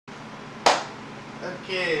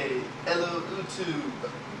Okay, hello YouTube.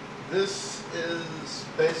 This is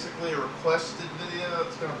basically a requested video.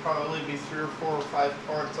 It's going to probably be 3 or 4 or 5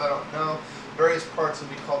 parts, I don't know. Various parts will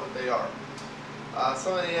be called what they are.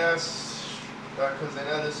 Somebody asked, because they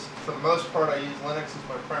noticed for the most part I use Linux as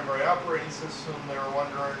my primary operating system. They were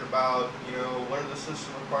wondering about, what are the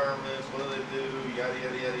system requirements, what do they do, yada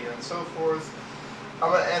yada yada, and so forth.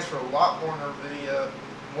 I'm going to answer a lot more in our video,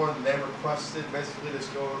 more than they requested. Basically,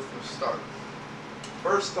 just go over from the start.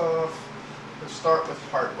 First off, let's start with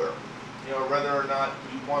hardware. Whether or not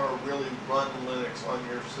you want to really run Linux on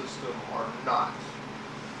your system or not.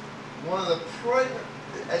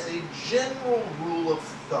 As a general rule of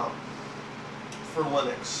thumb for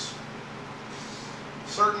Linux,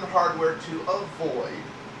 certain hardware to avoid,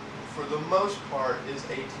 for the most part, is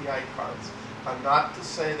ATI cards. I'm not to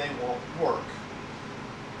say they won't work.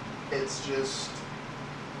 It's just,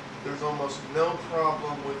 there's almost no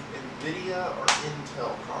problem with NVIDIA or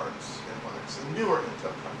Intel cards in Linux. The newer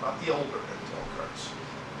Intel cards, not the older Intel cards.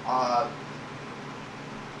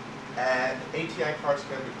 And ATI cards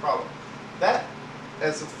can be a problem. That,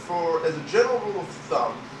 as a general rule of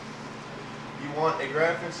thumb, you want a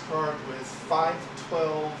graphics card with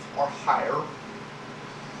 512 or higher.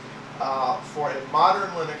 For a modern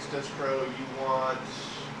Linux distro, you want,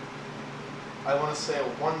 I want to say, a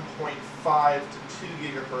 1.5 to 2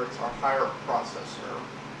 gigahertz or higher processor.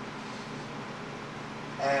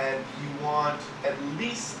 And you want at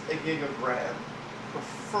least a gig of RAM,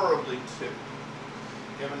 preferably 2.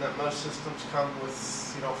 Given that most systems come with,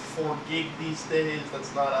 4 gig these days,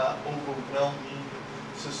 that's not an overwhelming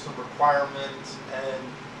system requirement. And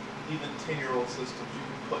even 10-year-old systems, you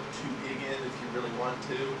can put 2 gig in if you really want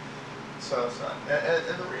to. So it's not.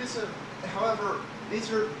 And the reason, however,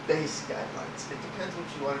 these are base guidelines. It depends what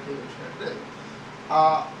you want to do, what you're going to do.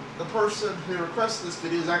 The person who requested this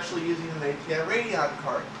video is actually using an ATI Radeon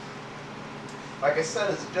card. Like I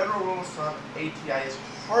said, as a general rule of thumb, ATI is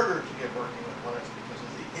harder to get working with Linux because of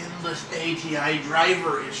the endless ATI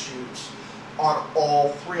driver issues on all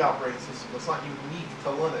 3 operating systems. It's not unique to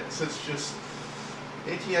Linux. It's just,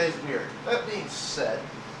 ATI is weird. That being said,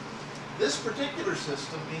 this particular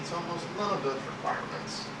system meets almost none of those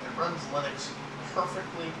requirements and runs Linux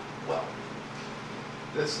perfectly well.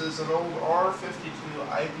 This is an old R52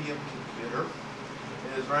 IBM computer.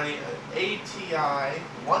 It is running an ATI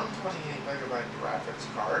 128MB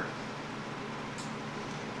graphics card.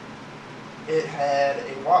 It had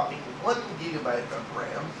a whopping 1 GB of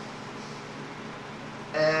RAM,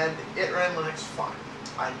 and it ran Linux fine.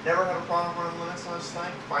 I never had a problem running Linux on this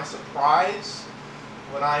thing. To my surprise,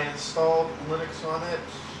 when I installed Linux on it,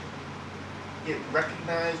 it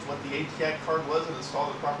recognized what the ATI card was and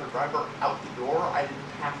installed the proper driver out the door. I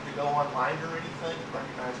didn't have to go online or anything. It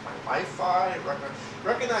recognized my Wi-Fi. It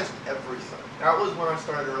recognized everything. That was when I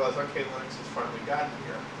started to realize, okay, Linux has finally gotten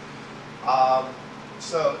here.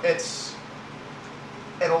 So it's,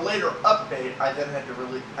 in a later update, I had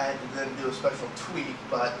to then do a special tweak,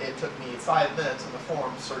 but it took me 5 minutes in the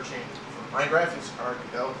forum searching for my graphics card to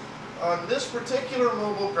go, on this particular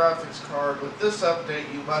mobile graphics card, with this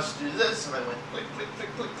update, you must do this. And I went click, click, click,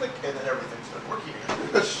 click, click, and then everything started working again.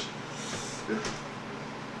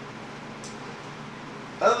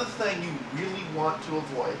 Another thing you really want to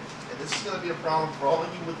avoid, and this is going to be a problem for all of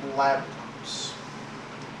you with laptops.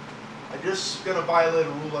 I'm just going to violate a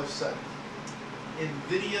rule I've said.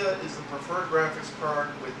 NVIDIA is the preferred graphics card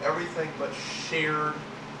with everything but shared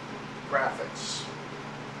graphics.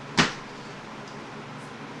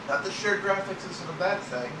 Not that shared graphics isn't a bad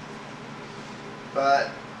thing, but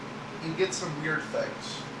you get some weird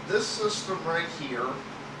things. This system right here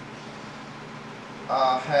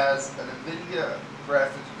has an NVIDIA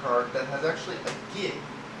graphics card that has actually a gig.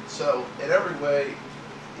 So in every way,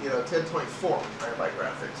 1024 MB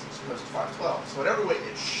graphics as opposed to 512. So in every way,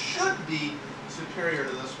 it should be superior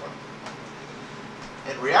to this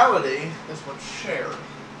one. In reality, this one's shared.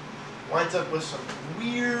 Winds up with some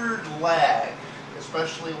weird lag,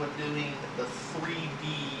 especially when doing the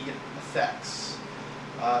 3D effects,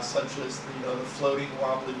 such as the floating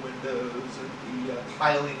wobbly windows and the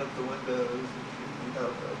tiling of the windows, the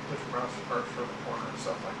push mouse cursor in the corner and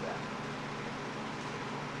stuff like that.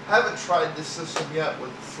 Haven't tried this system yet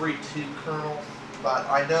with the 3.2 kernel, but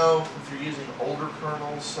I know if you're using older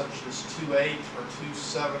kernels such as 2.8 or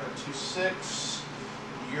 2.7 or 2.6,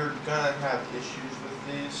 you're gonna have issues with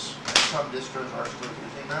these. And some distros are still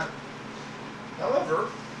using that. However,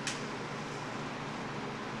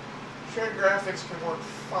 shared graphics can work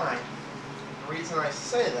fine. The reason I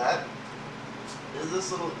say that is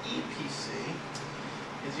this little EPC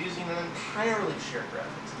is using an entirely shared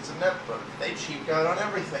graphics. It's a netbook. They cheaped out on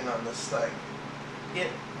everything on this thing.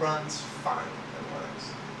 it runs fine in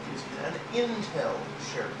Linux. Using an Intel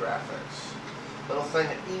shared graphics. Little thing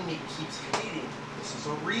that Amy keeps hating. This is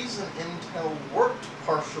a reason Intel worked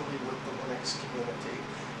partially with the Linux community.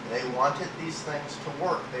 They wanted these things to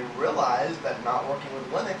work. They realized that not working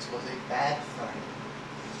with Linux was a bad thing.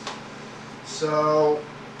 So,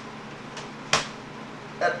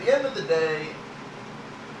 at the end of the day,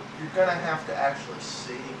 you're going to have to actually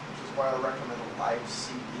see, which is why I recommend live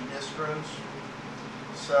CD distros.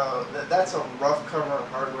 So, that's a rough cover on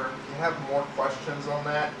hardware. If you have more questions on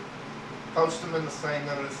that, post them in the thing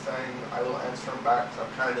under the thing. I will answer them back, because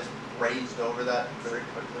I've kind of just grazed over that very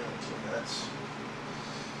quickly in 2 minutes.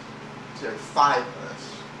 5 minutes.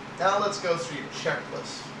 Now let's go through your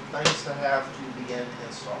checklist. Things to have to begin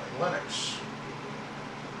installing Linux.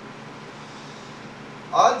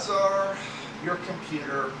 Odds are your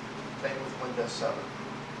computer came with Windows 7.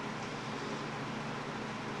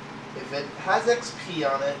 If it has XP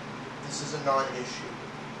on it, this is a non-issue.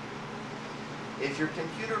 If your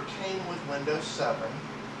computer came with Windows 7,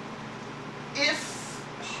 if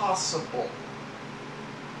possible,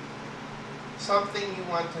 something you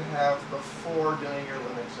want to have before doing your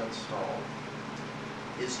Linux install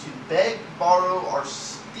is to beg, borrow, or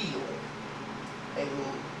steal a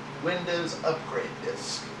Windows upgrade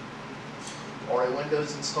disk or a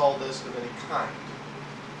Windows install disk of any kind.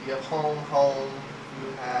 If you have Home,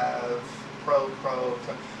 you have Pro,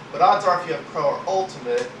 but odds are if you have Pro or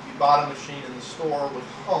Ultimate, you bought a machine in the store with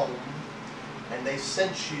Home, and they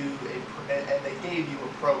sent you and they gave you a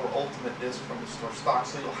Pro or Ultimate disk from the store stock,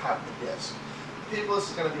 so you'll have the disk. People, this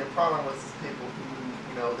is going to be a problem with people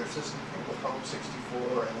who, their system came with Home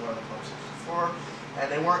 64 and they run Home 64,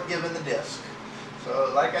 and they weren't given the disk.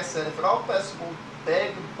 So, like I said, if at all possible,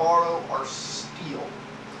 beg, borrow, or steal.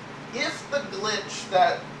 If the glitch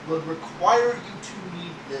that would require you to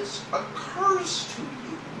need this occurs to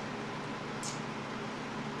you,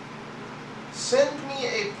 send me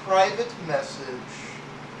a private message,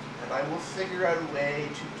 and I will figure out a way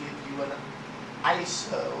to give you an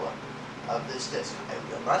ISO of this disk.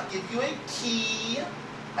 I will not give you a key.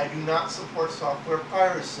 I do not support software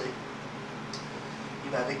piracy.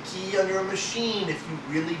 You have a key on your machine if you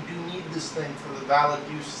really do need this thing for the valid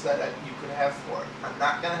use that you could have for it. I'm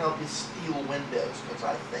not going to help you steal Windows because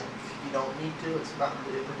I think you don't need to. It's not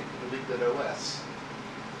really a particularly good OS.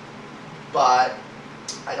 But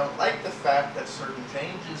I don't like the fact that certain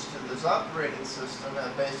changes to this operating system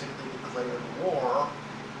have basically declared war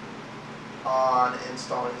on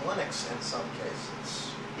installing Linux in some cases.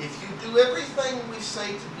 If you do everything we say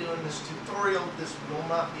to do in this tutorial, this will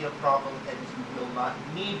not be a problem and you will not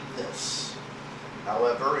need this.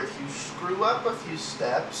 However, if you screw up a few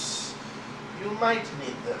steps, you might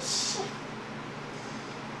need this.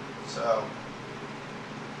 So,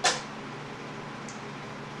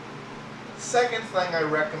 second thing I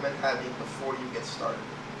recommend having before you get started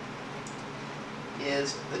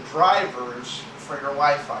is the drivers for your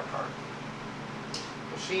Wi-Fi card.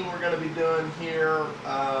 Machine we're going to be doing here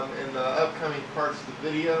in the upcoming parts of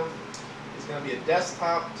the video is going to be a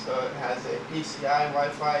desktop, so it has a PCI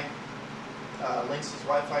Wi-Fi, Linksys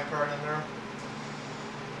Wi-Fi card in there.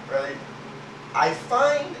 Right? I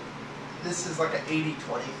find this is like an 80-20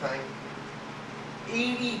 thing.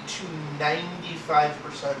 80 to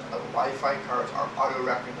 95% of Wi-Fi cards are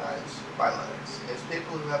auto-recognized by Linux. It's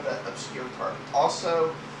people who have that obscure card.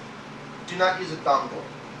 Also, do not use a dongle.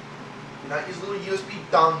 Do not use a little USB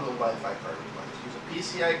dongle Wi-Fi card.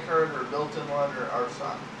 Use a PCI card or a built-in one or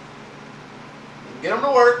RSOC. You can get them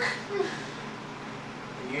to work,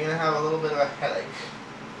 and you're going to have a little bit of a headache.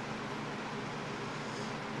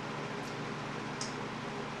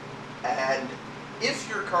 And if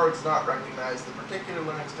your card's not recognized, the particular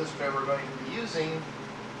Linux distro we're going to be using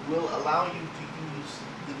will allow you to use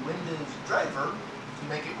the Windows driver to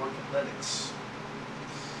make it work in Linux.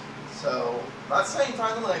 So, I'm not saying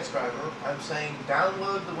find the Linux driver, I'm saying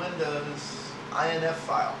download the Windows INF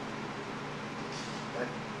file. And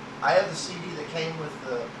I have the CD that came with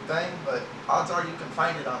the thing, but odds are you can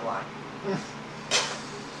find it online.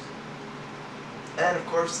 And of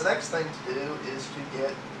course, the next thing to do is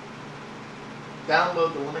to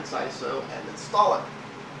download the Linux ISO and install it.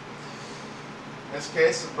 In this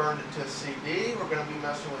case, I burned it to a CD. We're going to be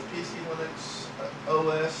messing with PC Linux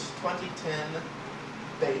OS 2010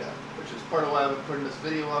 Beta, which is part of why I've been putting this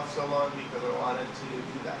video off so long, because I wanted to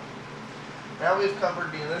do that. Now we've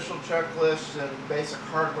covered the initial checklist and basic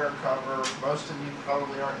hardware cover. Most of you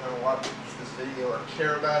probably aren't going to watch this video or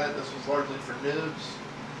care about it. This was largely for noobs.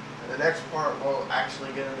 And the next part, we'll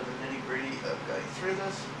actually get into the nitty-gritty of going through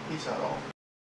this. Peace out all.